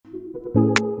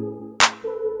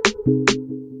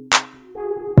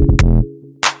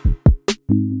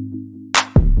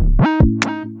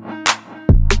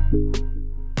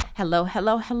Hello,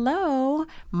 hello, hello.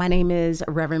 My name is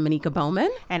Reverend Monica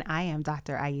Bowman. And I am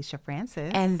Dr. Aisha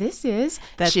Francis. And this is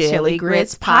the Chili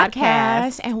Grits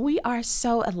Podcast. And we are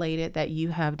so elated that you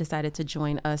have decided to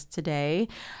join us today.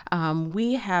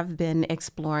 We have been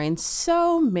exploring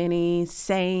so many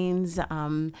sayings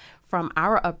from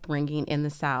our upbringing in the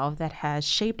South that has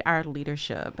shaped our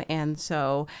leadership. And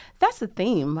so that's the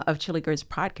theme of Chili Grits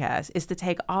Podcast, is to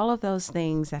take all of those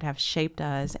things that have shaped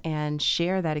us and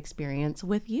share that experience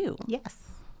with you. Yes.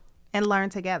 And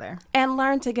learn together.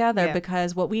 Yeah.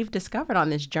 Because what we've discovered on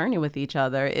this journey with each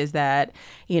other is that,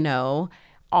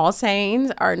 all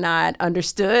sayings are not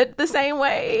understood the same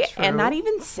way. True. And not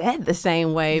even said the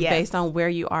same way. Yes. Based on where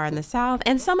you are in the South.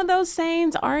 And some of those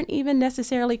sayings aren't even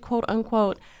necessarily quote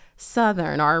unquote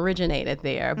Southern or originated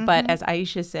there. Mm-hmm. But as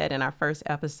Aisha said in our first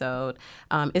episode,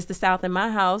 it's the South in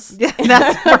my house.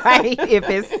 That's right. If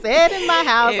it's said in my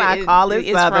house, I call it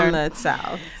Southern. It's from the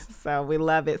South. So we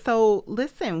love it. So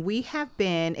listen, we have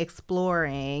been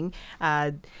exploring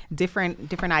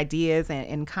different ideas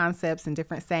and concepts and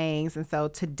different sayings. And so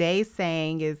today's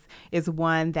saying is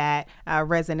one that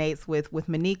resonates with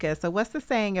Monica. So what's the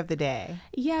saying of the day?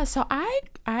 Yeah, so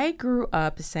I grew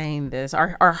up saying this or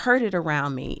heard it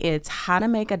around me. It's how to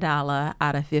make $1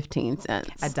 out of 15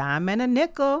 cents. A dime and a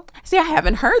nickel. See, I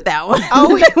haven't heard that one.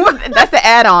 Oh, that's the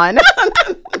add-on.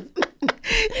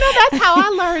 No, that's how I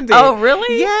learned it. Oh,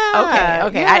 really? Yeah.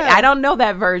 Okay. Yeah. I don't know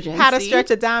that version. How to stretch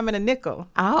a dime and a nickel.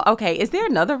 Oh, okay. Is there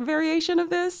another variation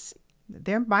of this?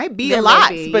 There might be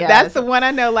lots, but that's the one I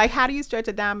know. Like, how do you stretch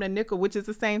a dime and a nickel, which is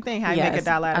the same thing. How you make $1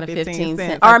 out of 15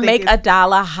 cents. Or make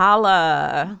 $1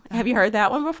 holla. Have you heard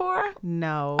that one before?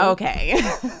 No. Okay.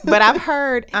 But I've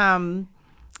heard,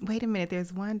 wait a minute,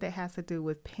 there's one that has to do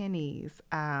with pennies.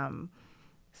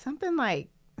 Something like,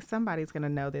 somebody's going to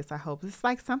know this, I hope. It's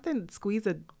like squeeze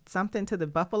something to the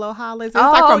buffalo hollers. It's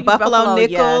like from buffalo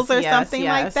nickels or something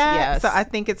like that. Yes. So I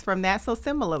think it's from that. So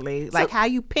similarly, like how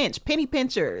you pinch, penny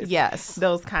pinchers. Yes.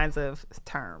 Those kinds of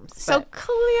terms. So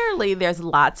clearly there's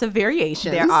lots of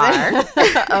variations there are.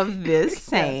 of this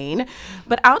saying.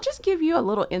 But I'll just give you a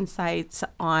little insights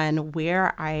on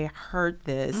where I heard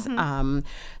this. Mm-hmm.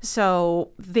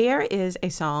 So there is a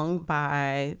song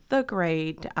by the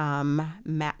great, not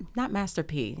Master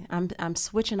P. I'm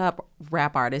switching up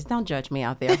rap artists. Don't judge me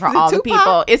out there for all the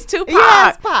people. It's TuPac.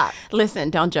 Yes, Pac. Listen,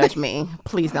 don't judge me.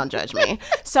 Please don't judge me.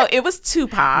 So it was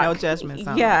TuPac. No judgment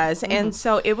song. Yes. Mm-hmm. And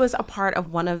so it was a part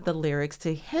of one of the lyrics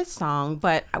to his song.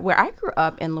 But where I grew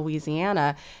up in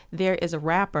Louisiana, there is a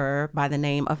rapper by the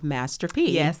name of Master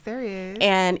P. Yes, there is.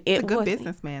 And it's a good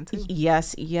businessman, too.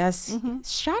 Yes. Mm-hmm.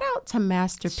 Shout out to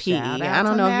Master P. I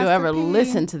don't know if you ever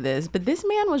listened to this, but this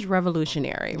man was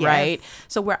revolutionary, right?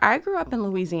 So where I grew up in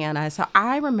Louisiana, so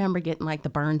I remember getting like the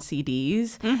burned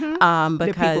CDs. Mm-hmm. Because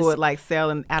the people would like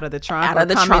sell out of the trunk out of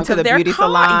the trunk into the beauty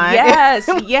salon.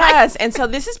 Yes. And so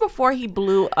this is before he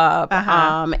blew up.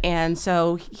 And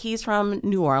so he's from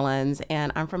New Orleans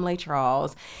and I'm from Lake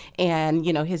Charles. And,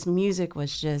 his music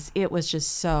was just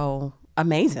so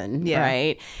amazing,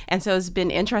 right? And so it's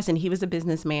been interesting. He was a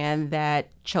businessman that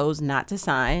chose not to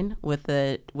sign with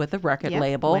the record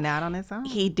label. Went out on his own.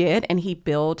 He did, and he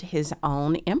built his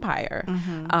own empire.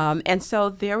 Mm-hmm. And so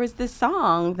there was this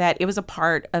song that it was a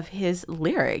part of his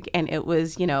lyric, and it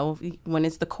was, when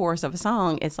it's the chorus of a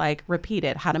song, it's like repeat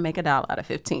it: how to make $1 out of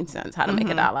 15 cents, how to make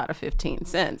 $1 out of 15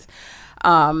 cents.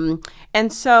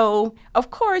 And so,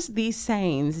 of course, these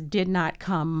sayings did not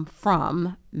come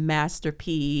from Master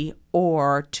P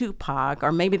or TuPac,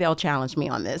 or maybe they'll challenge me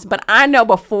on this, but I know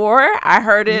before I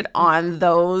heard it on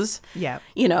those,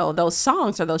 those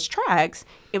songs or those tracks,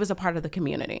 it was a part of the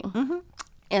community. Mm-hmm.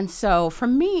 And so for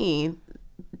me,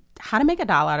 how to make $1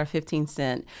 out of 15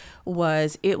 cents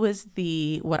was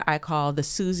what I call the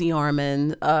Susie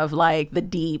Orman of like the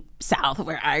deep South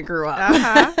where I grew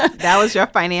up. That was your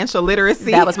financial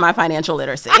literacy. That was my financial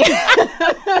literacy.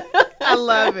 I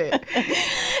love it.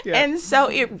 Yeah. And so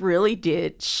it really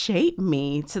did shape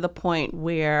me to the point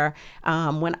where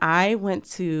when I went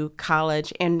to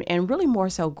college and really more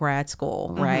so grad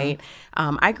school, right?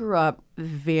 I grew up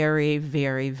very,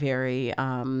 very, very,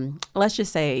 let's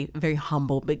just say very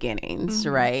humble beginnings,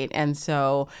 right? And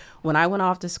so when I went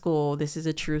off to school, this is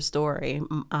a true story.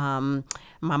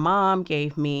 My mom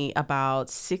gave me about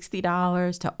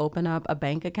 $60 to open up a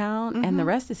bank account, and the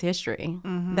rest is history.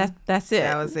 That's it.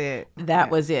 That was it.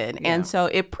 That was it. Yeah. And so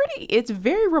it's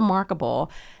very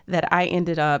remarkable that I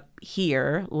ended up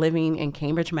here living in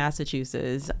Cambridge,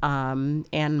 Massachusetts,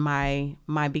 and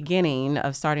my beginning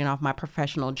of starting off my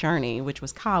professional journey, which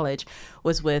was college,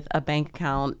 was with a bank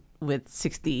account with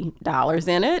 $60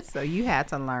 in it. So you had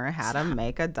to learn how to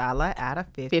make $1 out of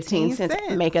 15 cents.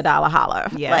 Make $1 holler.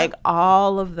 Yeah. Like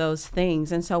all of those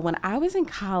things. And so when I was in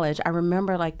college, I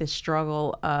remember like the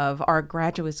struggle of our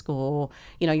graduate school.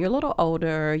 You know, you're a little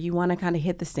older. You want to kind of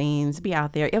hit the scenes, be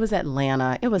out there. It was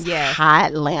Atlanta. It was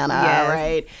hot Atlanta,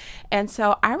 right? And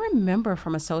so I remember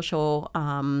from a social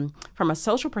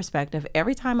perspective,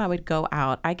 every time I would go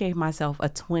out, I gave myself a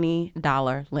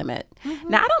 $20 limit.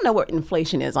 Now, I don't know what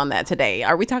inflation is on that today.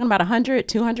 Are we talking about $100,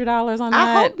 $200 on that?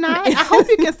 I hope not. I hope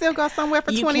you can still go somewhere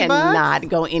for $20. You cannot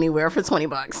go anywhere for $20.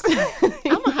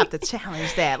 I'm gonna have to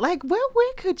challenge that. Like, where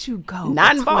could you go?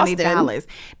 Not for in $20? Boston.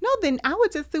 No, then I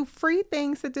would just do free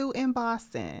things to do in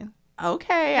Boston.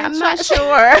 Okay, I'm not sure.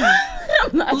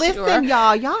 I'm not Listen, sure.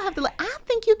 y'all have to. I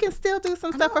think you can still do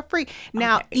some stuff for free.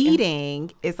 Now,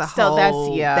 eating is a whole.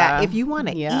 So that if you want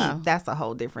to eat, that's a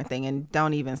whole different thing. And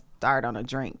don't even start on a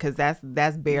drink because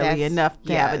that's barely enough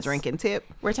to have a drinking tip.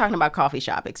 We're talking about coffee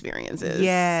shop experiences.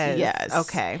 Yes.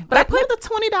 Okay. But I put the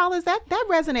 $20. That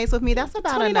resonates with me. That's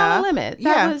about enough. limit.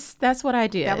 That's what I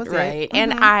did. That was right. It.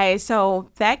 And so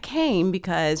that came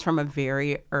because from a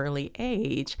very early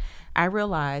age, I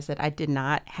realized that I did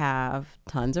not have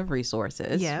tons of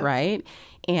resources, right?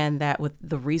 And that with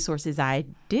the resources I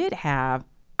did have,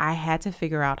 I had to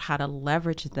figure out how to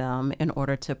leverage them in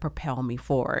order to propel me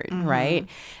forward, right?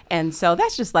 And so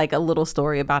that's just like a little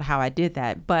story about how I did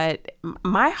that. But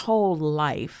my whole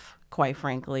life, quite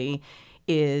frankly,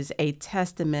 is a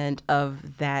testament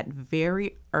of that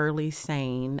very early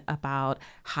saying about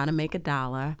how to make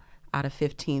 $1 out of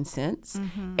 15 cents.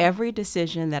 Every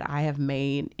decision that I have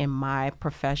made in my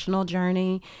professional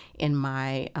journey, in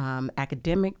my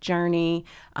academic journey,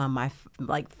 my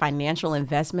financial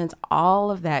investments, all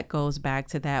of that goes back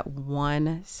to that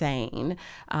one saying,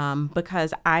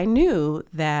 because I knew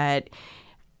that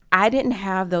I didn't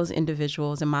have those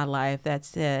individuals in my life that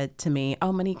said to me,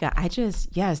 oh, Monica,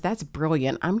 yes, that's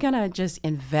brilliant. I'm going to just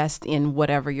invest in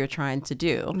whatever you're trying to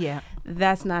do. Yeah.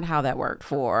 That's not how that worked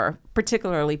for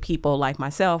particularly people like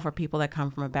myself or people that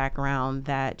come from a background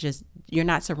that just you're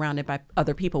not surrounded by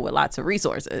other people with lots of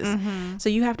resources. So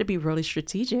you have to be really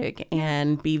strategic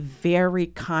and be very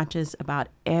conscious about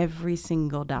every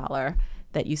single dollar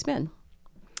that you spend.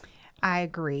 I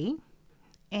agree.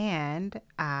 And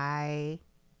I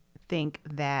think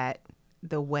that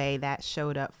the way that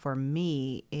showed up for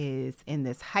me is in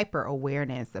this hyper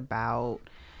awareness about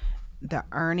the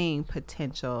earning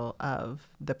potential of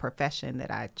the profession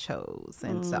that I chose.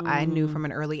 And so I knew from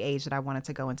an early age that I wanted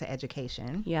to go into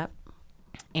education. Yep.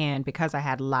 And because I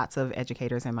had lots of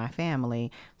educators in my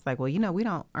family, it's like, well, we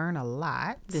don't earn a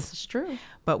lot. This is true.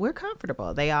 But we're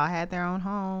comfortable. They all had their own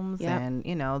homes and,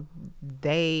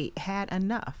 they had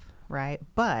enough. Right.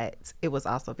 But it was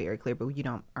also very clear, but you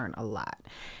don't earn a lot.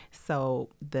 So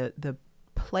the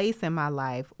place in my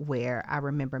life where I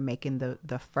remember making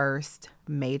the first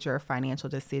major financial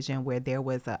decision where there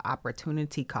was an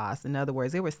opportunity cost. In other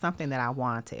words, there was something that I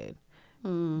wanted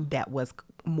that was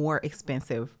more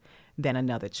expensive than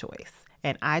another choice.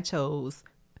 And I chose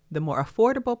the more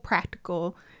affordable,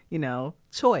 practical,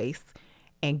 choice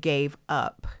and gave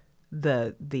up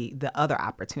the other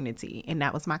opportunity, and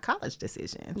that was my college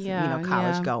decisions,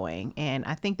 college going. And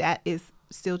I think that is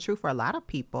still true for a lot of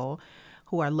people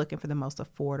who are looking for the most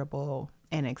affordable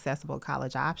and accessible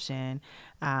college option.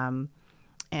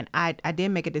 And I did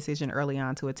make a decision early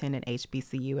on to attend an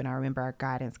HBCU. And I remember our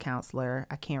guidance counselor,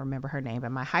 I can't remember her name,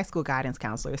 but my high school guidance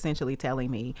counselor essentially telling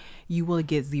me, you will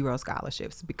get 0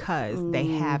 scholarships because they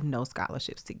have no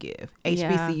scholarships to give.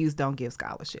 HBCUs don't give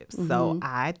scholarships. So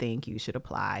I think you should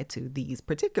apply to these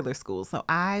particular schools. So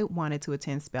I wanted to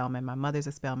attend Spelman. My mother's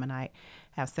a Spelmanite,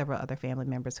 have several other family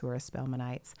members who are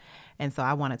Spelmanites. And so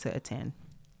I wanted to attend.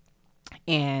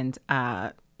 And,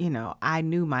 I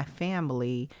knew my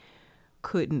family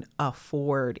couldn't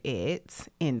afford it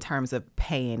in terms of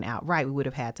paying outright. We would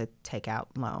have had to take out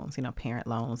loans, parent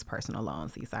loans, personal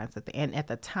loans, these kinds of things. And at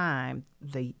the time,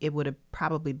 it would have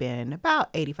probably been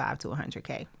about $85,000 to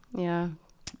 $100,000. Yeah.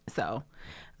 So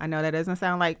I know that doesn't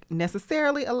sound like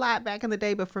necessarily a lot back in the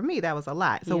day, but for me, that was a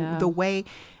lot. So the way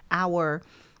our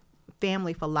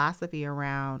family philosophy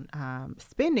around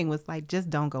spending was like, just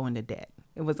don't go into debt.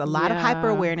 It was a lot of hyper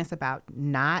awareness about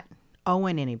not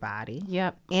owing anybody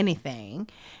anything,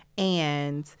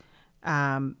 and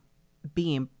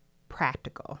being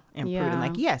practical and prudent.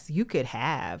 Like, yes, you could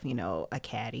have, a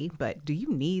caddy, but do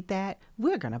you need that?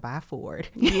 We're going to buy a Ford.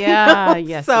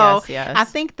 Yes. I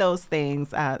think those things.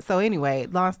 So anyway,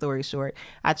 long story short,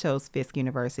 I chose Fisk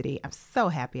University. I'm so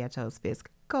happy I chose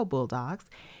Fisk. Go Bulldogs.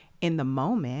 In the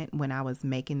moment when I was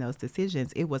making those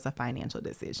decisions, it was a financial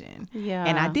decision.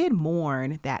 And I did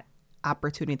mourn that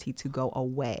opportunity to go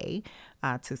away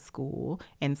to school.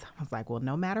 And so I was like, well,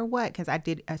 no matter what, because I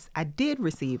did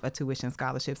receive a tuition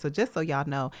scholarship. So just so y'all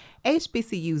know,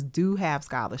 HBCUs do have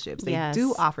scholarships. They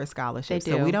do offer scholarships.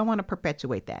 So we don't want to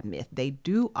perpetuate that myth. They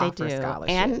do offer scholarships.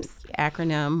 And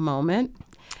acronym moment.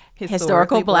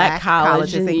 Historical Black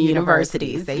colleges and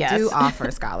universities. They do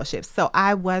offer scholarships. So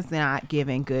I was not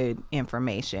given good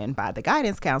information by the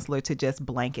guidance counselor to just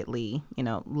blanketly,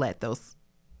 let those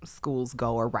schools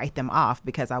go or write them off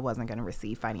because I wasn't going to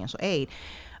receive financial aid.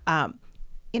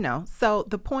 So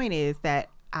the point is that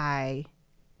I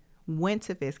went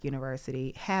to Fisk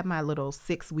University, had my little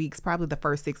 6 weeks, probably the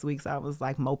first 6 weeks I was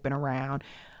like moping around.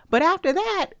 But after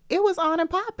that, it was on and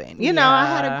popping. I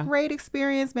had a great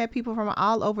experience, met people from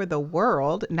all over the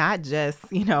world, not just,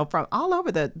 from all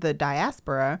over the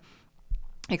diaspora.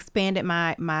 Expanded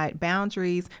my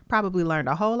boundaries, probably learned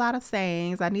a whole lot of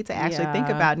sayings. I need to actually think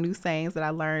about new sayings that I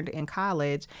learned in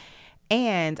college.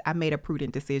 And I made a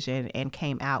prudent decision and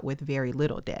came out with very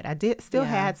little debt. I still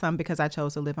had some because I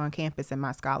chose to live on campus and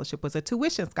my scholarship was a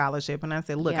tuition scholarship. And I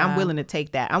said, look, I'm willing to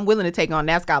take that. I'm willing to take on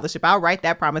that scholarship. I'll write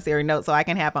that promissory note so I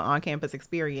can have an on-campus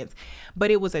experience.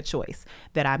 But it was a choice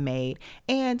that I made.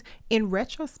 And in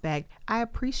retrospect, I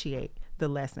appreciate the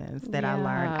lessons that I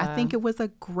learned. I think it was a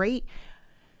great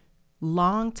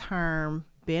long-term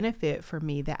benefit for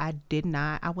me that I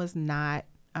was not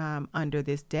under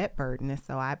this debt burden. And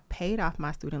so I paid off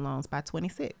my student loans by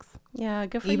 26. Yeah,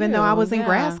 good for you. Even though I was in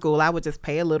grad school, I would just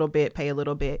pay a little bit.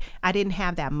 I didn't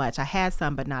have that much. I had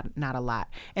some, but not a lot.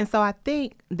 And so I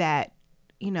think that,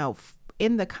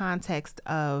 in the context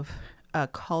of a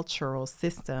cultural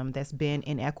system that's been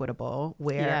inequitable,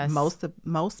 where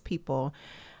most people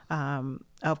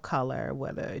of color,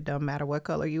 whether it don't matter what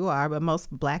color you are, but most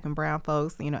Black and brown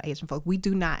folks, Asian folks, we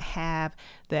do not have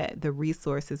the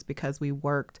resources because we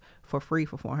worked for free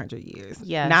for 400 years.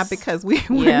 Yes. Not because we're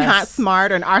not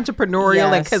smart or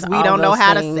entrepreneurial and because we don't know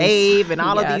how to save and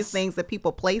all of these things that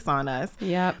people place on us.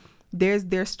 Yep.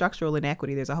 There's structural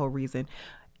inequity. There's a whole reason.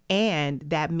 And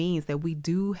that means that we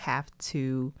do have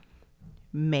to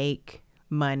make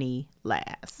money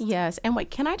last. Yes. And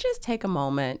wait, can I just take a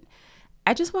moment?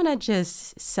 I just want to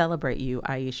just celebrate you,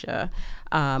 Aisha,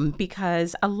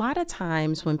 because a lot of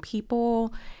times when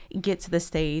people get to the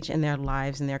stage in their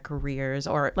lives and their careers,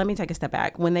 or let me take a step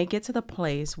back, when they get to the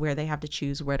place where they have to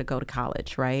choose where to go to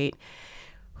college, right?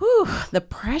 Whew, the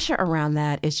pressure around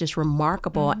that is just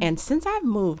remarkable. Mm-hmm. And since I've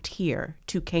moved here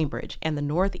to Cambridge and the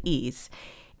Northeast,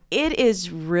 it is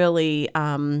really...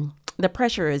 the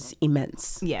pressure is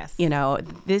immense. Yes.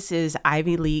 This is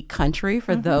Ivy League country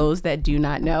for those that do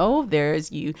not know.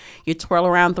 There's you twirl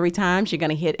around 3 times, you're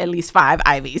going to hit at least 5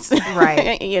 Ivies.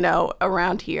 Right.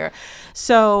 Around here.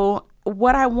 So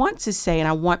what I want to say, and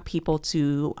I want people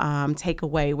to take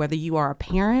away, whether you are a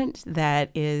parent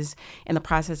that is in the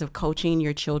process of coaching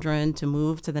your children to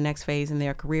move to the next phase in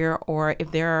their career, or if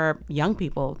there are young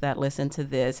people that listen to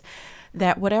this,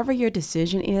 that whatever your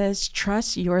decision is,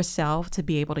 trust yourself to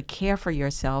be able to care for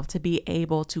yourself, to be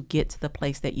able to get to the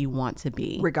place that you want to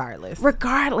be. Regardless.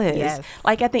 Yes.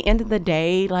 Like at the end of the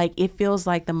day, like it feels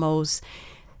like the most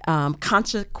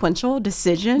consequential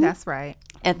decision. That's right.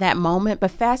 At that moment. But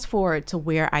fast forward to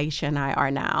where Aisha and I are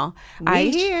now.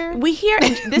 We here.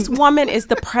 And this woman is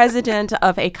the president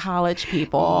of a college,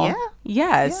 people. Yeah.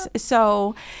 Yes. Yeah.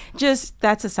 So just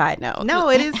that's a side note. No,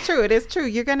 it is true. It is true.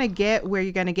 You're going to get where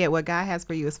you're going to get. What God has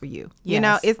for you is for you.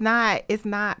 Yes. It's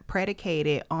not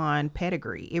predicated on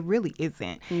pedigree. It really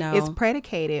isn't. No. It's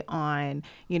predicated on,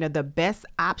 the best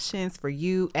options for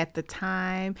you at the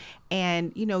time.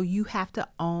 And, you have to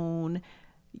own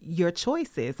your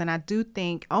choices. And I do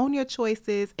think own your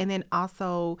choices and then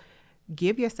also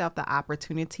give yourself the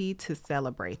opportunity to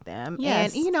celebrate them.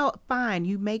 Yes. And, fine,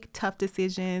 you make tough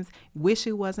decisions, wish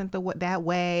it wasn't that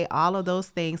way, all of those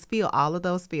things, feel all of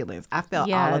those feelings. I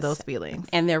felt all of those feelings.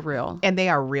 And they're real. And they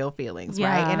are real feelings,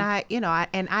 right? And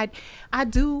I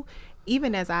do,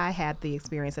 even as I had the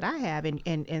experience that I have,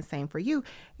 and same for you,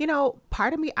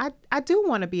 part of me, I do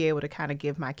want to be able to kind of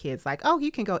give my kids like, oh,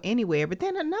 you can go anywhere. But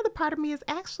then another part of me is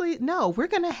actually, no, we're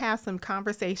going to have some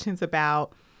conversations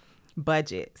about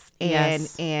budgets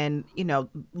and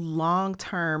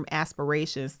long-term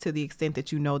aspirations to the extent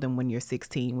that you know them when you're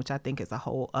 16, which I think is a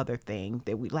whole other thing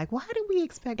that we like. Why do we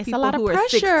expect people who are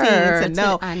 16 to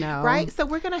know? I know. Right? So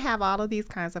we're going to have all of these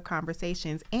kinds of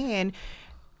conversations. And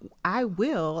I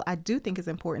do think it's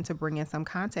important to bring in some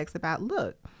context about,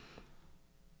 look,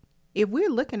 if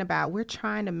we're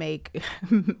trying to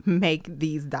make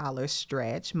these dollars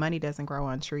stretch. Money doesn't grow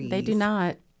on trees. They do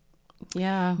not.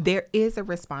 Yeah. There is a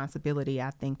responsibility,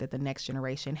 I think, that the next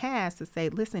generation has to say,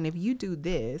 listen, if you do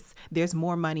this, there's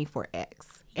more money for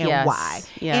X and Yes. Y.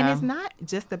 Yeah. And it's not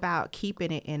just about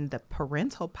keeping it in the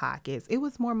parental pockets. It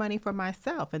was more money for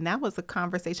myself. And that was a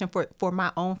conversation for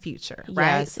my own future,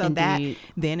 right? Yes, So indeed. that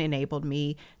then enabled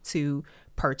me to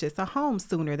purchase a home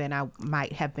sooner than I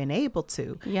might have been able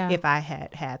to if I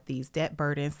had had these debt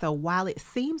burdens. So while it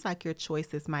seems like your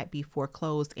choices might be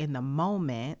foreclosed in the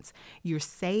moment, you're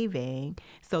saving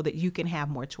so that you can have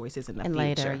more choices in the future.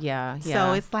 Later, yeah.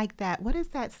 So it's like that. What is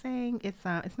that saying? It's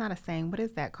not a saying. What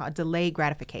is that called? Delayed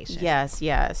gratification. Yes.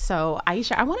 So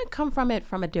Aisha, I want to come from it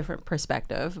from a different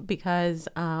perspective because,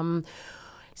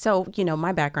 so,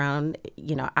 my background,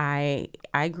 I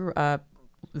grew up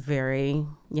very,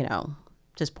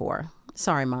 just poor.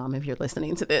 Sorry, Mom, if you're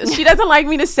listening to this. She doesn't like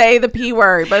me to say the P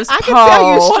word, but it's I can tell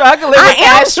you're struggling.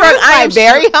 I am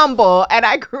very humble, and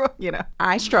I grew up,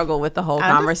 I struggle with the whole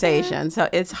conversation, so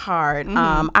it's hard.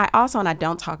 Mm-hmm. I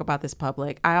don't talk about this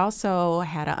public, I also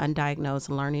had an undiagnosed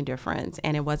learning difference,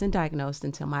 and it wasn't diagnosed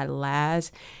until my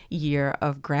last year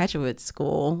of graduate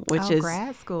school, which is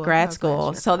grad school. Grad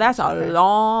school. So that's a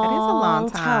long, that is a long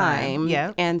time.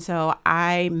 Yep. And so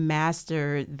I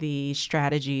mastered the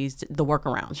strategies, the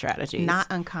workaround strategies. Not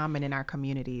uncommon in our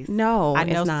communities. No, I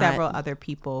know it's not. several other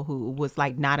people who was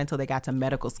like not until they got to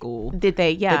medical school did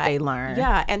they learn.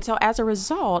 Yeah, and so as a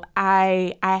result,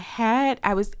 I had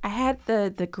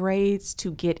the grades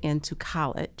to get into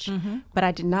college, but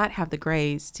I did not have the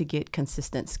grades to get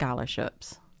consistent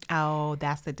scholarships. Oh,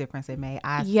 that's the difference it made.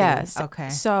 I see. Yes. Okay.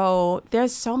 So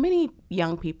there's so many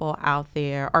young people out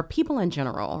there, or people in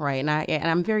general, right? And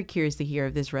I'm very curious to hear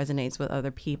if this resonates with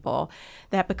other people,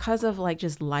 that because of like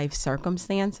just life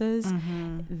circumstances,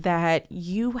 that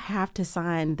you have to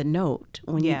sign the note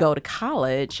when you go to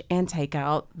college and take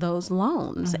out those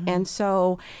loans. And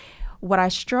so what I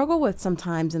struggle with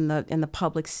sometimes in the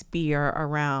public sphere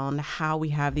around how we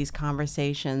have these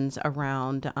conversations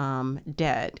around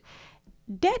debt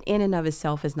in and of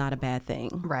itself is not a bad thing.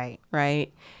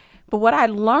 Right. But what I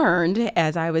learned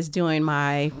as I was doing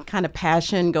my kind of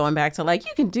passion, going back to like,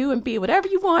 you can do and be whatever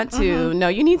you want to. No,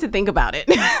 you need to think about it.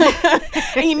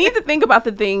 And you need to think about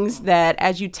the things that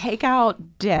as you take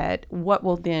out debt, what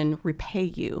will then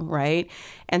repay you, right?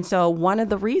 And so one of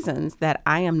the reasons that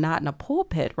I am not in a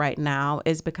pulpit right now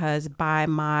is because by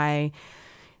my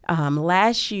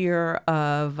last year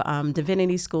of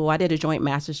divinity school, I did a joint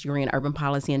master's degree in urban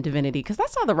policy and divinity because I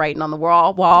saw the writing on the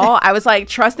wall. I was like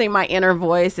trusting my inner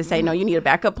voice to say, no, you need a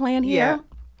backup plan here. Yeah.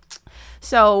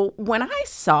 So when I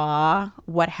saw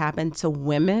what happened to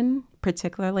women,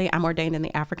 particularly, I'm ordained in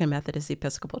the African Methodist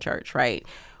Episcopal Church, right?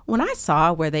 When I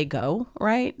saw where they go,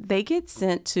 right, they get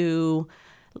sent to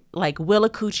like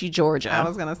Willacoochee, Georgia. I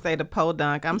was gonna say the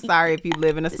podunk. I'm sorry if you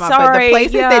live in a small but the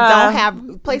places that don't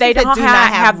have they do not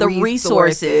have the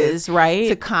resources, right,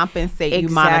 to compensate you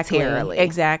monetarily.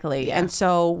 Exactly. Yeah. And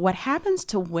so what happens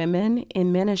to women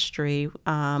in ministry,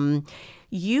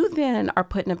 you then are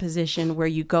put in a position where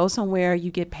you go somewhere, you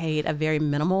get paid a very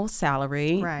minimal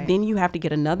salary. Right. Then you have to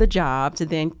get another job to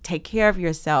then take care of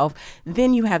yourself.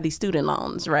 Then you have these student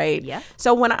loans, right? Yeah.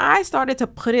 So when I started to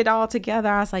put it all together,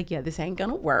 I was like, yeah, this ain't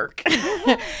gonna work.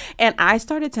 And I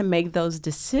started to make those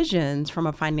decisions from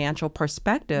a financial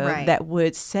perspective that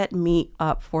would set me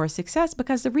up for success.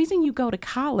 Because the reason you go to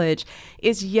college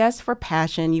is, yes, for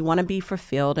passion. You want to be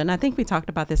fulfilled. And I think we talked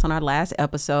about this on our last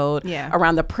episode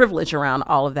around the privilege around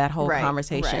all of that whole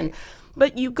conversation. Right.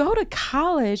 But you go to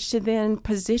college to then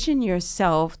position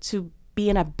yourself to be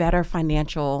in a better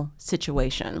financial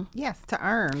situation. Yes, to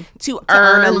earn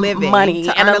a living, money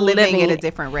to and earn a living at a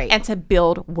different rate, and to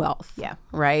build wealth. Yeah.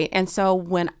 Right. And so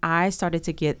when I started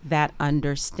to get that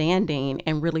understanding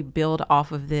and really build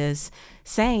off of this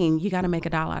saying, you got to make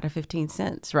 $1 out of 15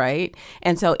 cents, right?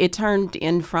 And so it turned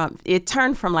from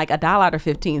like $1 out of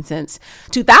 15 cents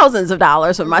to thousands of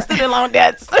dollars with my student loan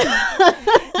debts.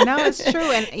 No, it's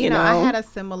true. And, you know, I had a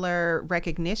similar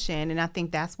recognition. And I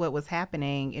think that's what was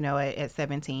happening, at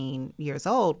 17 years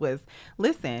old was,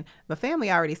 listen, the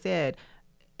family already said,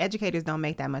 educators don't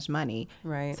make that much money.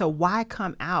 Right. So why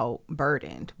come out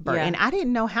burdened? Yeah. And I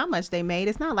didn't know how much they made.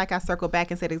 It's not like I circled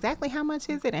back and said exactly how much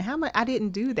is it and how much. I didn't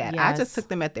do that. Yes. I just took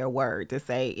them at their word to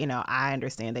say, I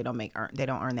understand they don't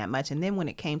earn that much. And then when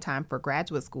it came time for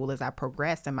graduate school, as I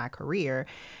progressed in my career,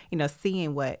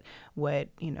 seeing what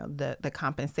the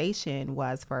compensation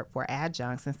was for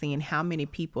adjuncts and seeing how many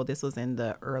people, this was in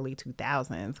the early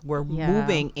 2000s, were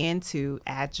moving into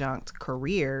adjunct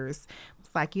careers.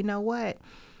 It's like, you know what?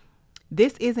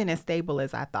 this isn't as stable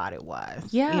as I thought it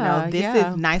was. Yeah, this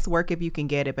is nice work if you can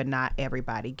get it, but not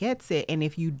everybody gets it. And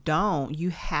if you don't, you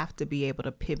have to be able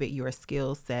to pivot your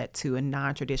skill set to a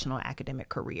non-traditional academic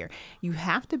career. You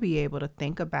have to be able to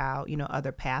think about,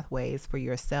 other pathways for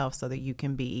yourself so that you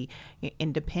can be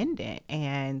independent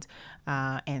and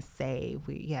save.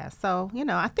 So,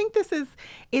 I think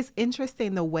it's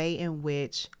interesting the way in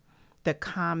which the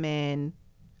common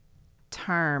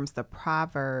terms, the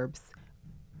proverbs,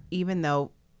 even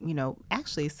though,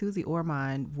 actually Susie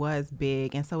Orman was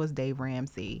big, and so was Dave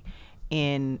Ramsey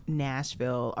in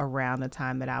Nashville around the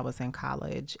time that I was in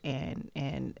college and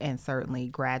certainly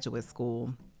graduate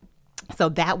school. So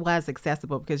that was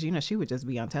accessible because, she would just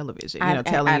be on television,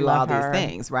 telling you all these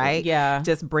things, right? Yeah.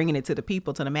 Just bringing it to the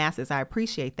people, to the masses. I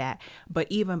appreciate that. But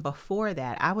even before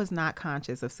that, I was not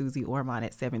conscious of Susie Orman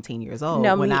at 17 years old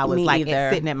when I was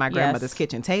sitting at my grandmother's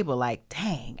kitchen table like,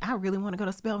 dang, I really want to go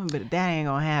to Spelman, but that ain't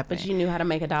going to happen. But you knew how to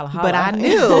make $1 holla. But I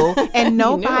knew. And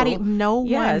no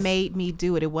one made me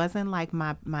do it. It wasn't like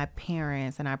my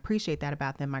parents, and I appreciate that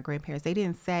about them, my grandparents. They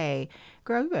didn't say,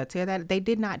 girl, you better tell that. They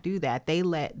did not do that. They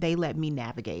let me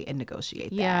navigate and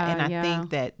negotiate that. And I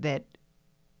think that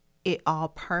it all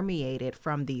permeated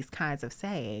from these kinds of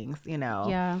sayings,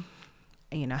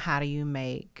 how do you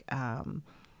make $1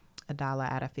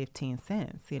 out of 15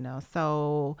 cents,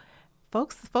 so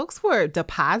folks were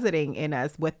depositing in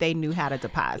us what they knew how to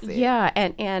deposit. Yeah,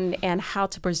 and how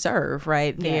to preserve,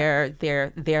 right?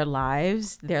 Their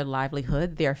lives, their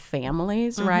livelihood, their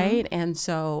families, right? And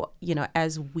so,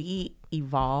 as we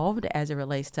evolved as it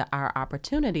relates to our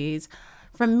opportunities,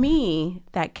 for me,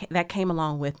 that came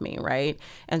along with me, right?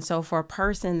 And so for a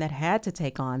person that had to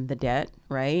take on the debt,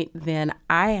 right, then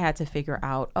I had to figure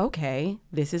out, okay,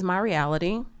 this is my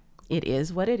reality. It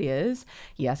is what it is.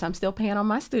 Yes, I'm still paying on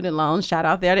my student loans. Shout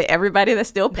out there to everybody that's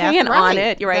still paying on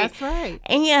it, right? That's right.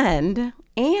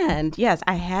 And yes,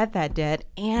 I had that debt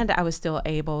and I was still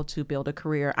able to build a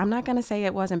career. I'm not going to say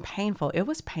it wasn't painful. It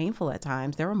was painful at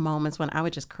times. There were moments when I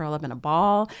would just curl up in a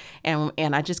ball and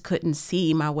I just couldn't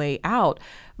see my way out.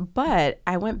 But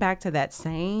I went back to that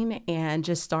saying and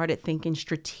just started thinking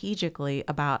strategically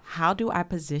about how do I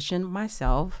position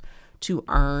myself to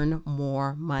earn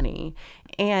more money.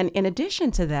 And in addition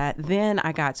to that, then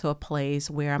I got to a place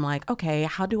where I'm like, okay,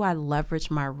 how do I leverage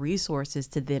my resources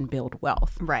to then build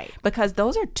wealth? Right. Because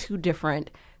those are two different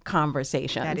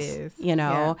conversations. That is.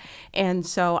 Yeah. And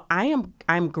so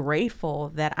I'm grateful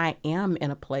that I am in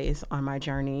a place on my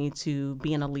journey to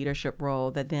be in a leadership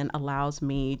role that then allows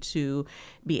me to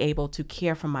be able to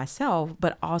care for myself,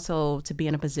 but also to be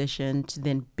in a position to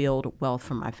then build wealth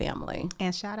for my family.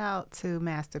 And shout out to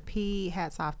Master P.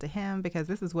 Hats off to him, because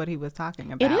this is what he was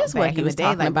talking about. It is what he was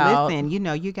talking about. Listen,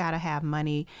 you got to have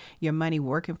money, your money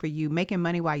working for you, making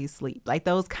money while you sleep. Like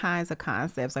those kinds of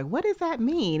concepts. Like, what does that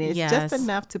mean? It's just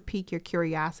enough to pique your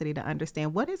curiosity to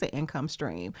understand what is an income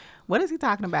stream. What is he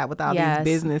talking about with all these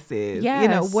businesses?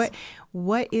 Yes.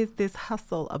 What is this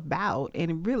hustle about?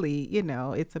 And really,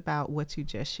 it's about what you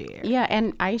just shared. Yeah,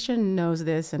 and Aisha knows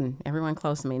this, and everyone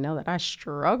close to me know that I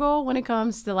struggle when it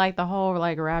comes to like the whole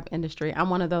like rap industry. I'm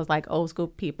one of those like old school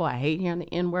people. I hate hearing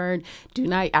the N word.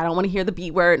 I don't want to hear the B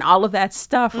word and all of that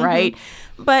stuff, right?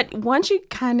 But once you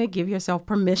kind of give yourself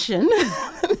permission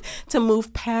to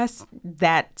move past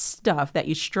that stuff that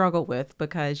you struggle with,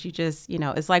 because you just,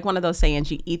 it's like one of those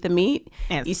sayings, you eat the meat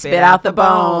and you spit out the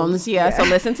bones. Yeah, so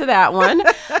listen to that one.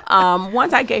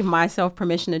 Once I gave myself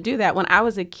permission to do that, when I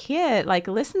was a kid, like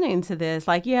listening to this,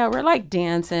 like, yeah, we're like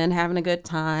dancing, having a good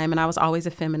time. And I was always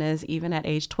a feminist, even at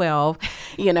age 12,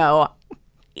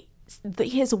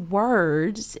 his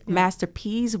words, Master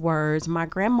P's words, my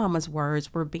grandmama's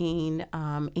words were being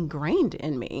ingrained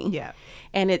in me. Yeah.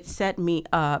 And it set me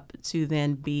up to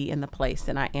then be in the place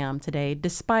that I am today,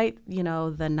 despite,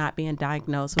 the not being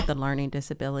diagnosed with a learning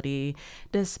disability,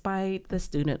 despite the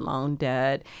student loan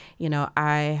debt.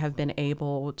 I have been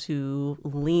able to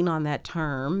lean on that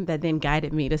term that then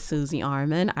guided me to Susie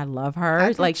Orman. I love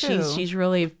her. Like she's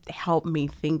really helped me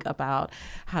think about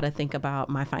how to think about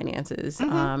my finances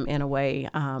in a way.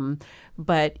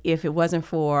 But if it wasn't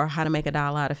for how to make $1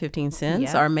 out of 15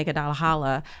 cents or make $1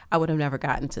 holla, I would have never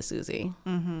gotten to Susie.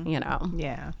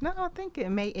 Yeah. No, I think it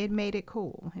made it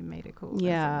cool. It made it cool.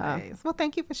 Yeah. Well,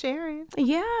 thank you for sharing.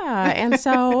 Yeah. And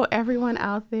so everyone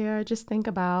out there, just think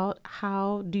about,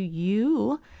 how do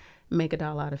you make $1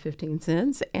 out of 15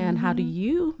 cents and how do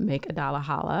you make $1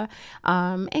 holla,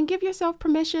 and give yourself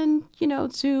permission,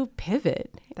 to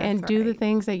pivot and do the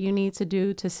things that you need to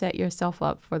do to set yourself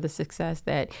up for the success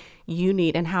that you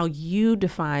need and how you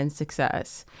define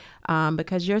success.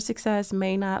 because your success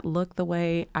may not look the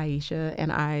way Aisha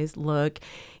and I's look.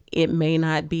 It may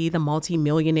not be the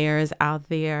multimillionaires out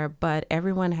there, but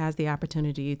everyone has the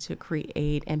opportunity to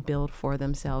create and build for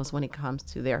themselves when it comes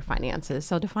to their finances.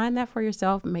 So define that for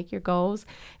yourself, make your goals,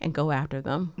 and go after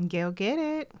them. Go get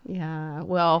it. Yeah.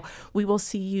 Well, we will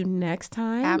see you next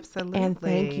time. Absolutely. And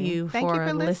thank you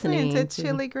for listening to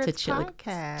Chili Grits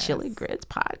Podcast. Chili Grits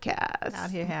Podcast.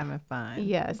 Out here having fun.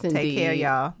 Yes, Take indeed. care,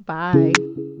 y'all. Bye.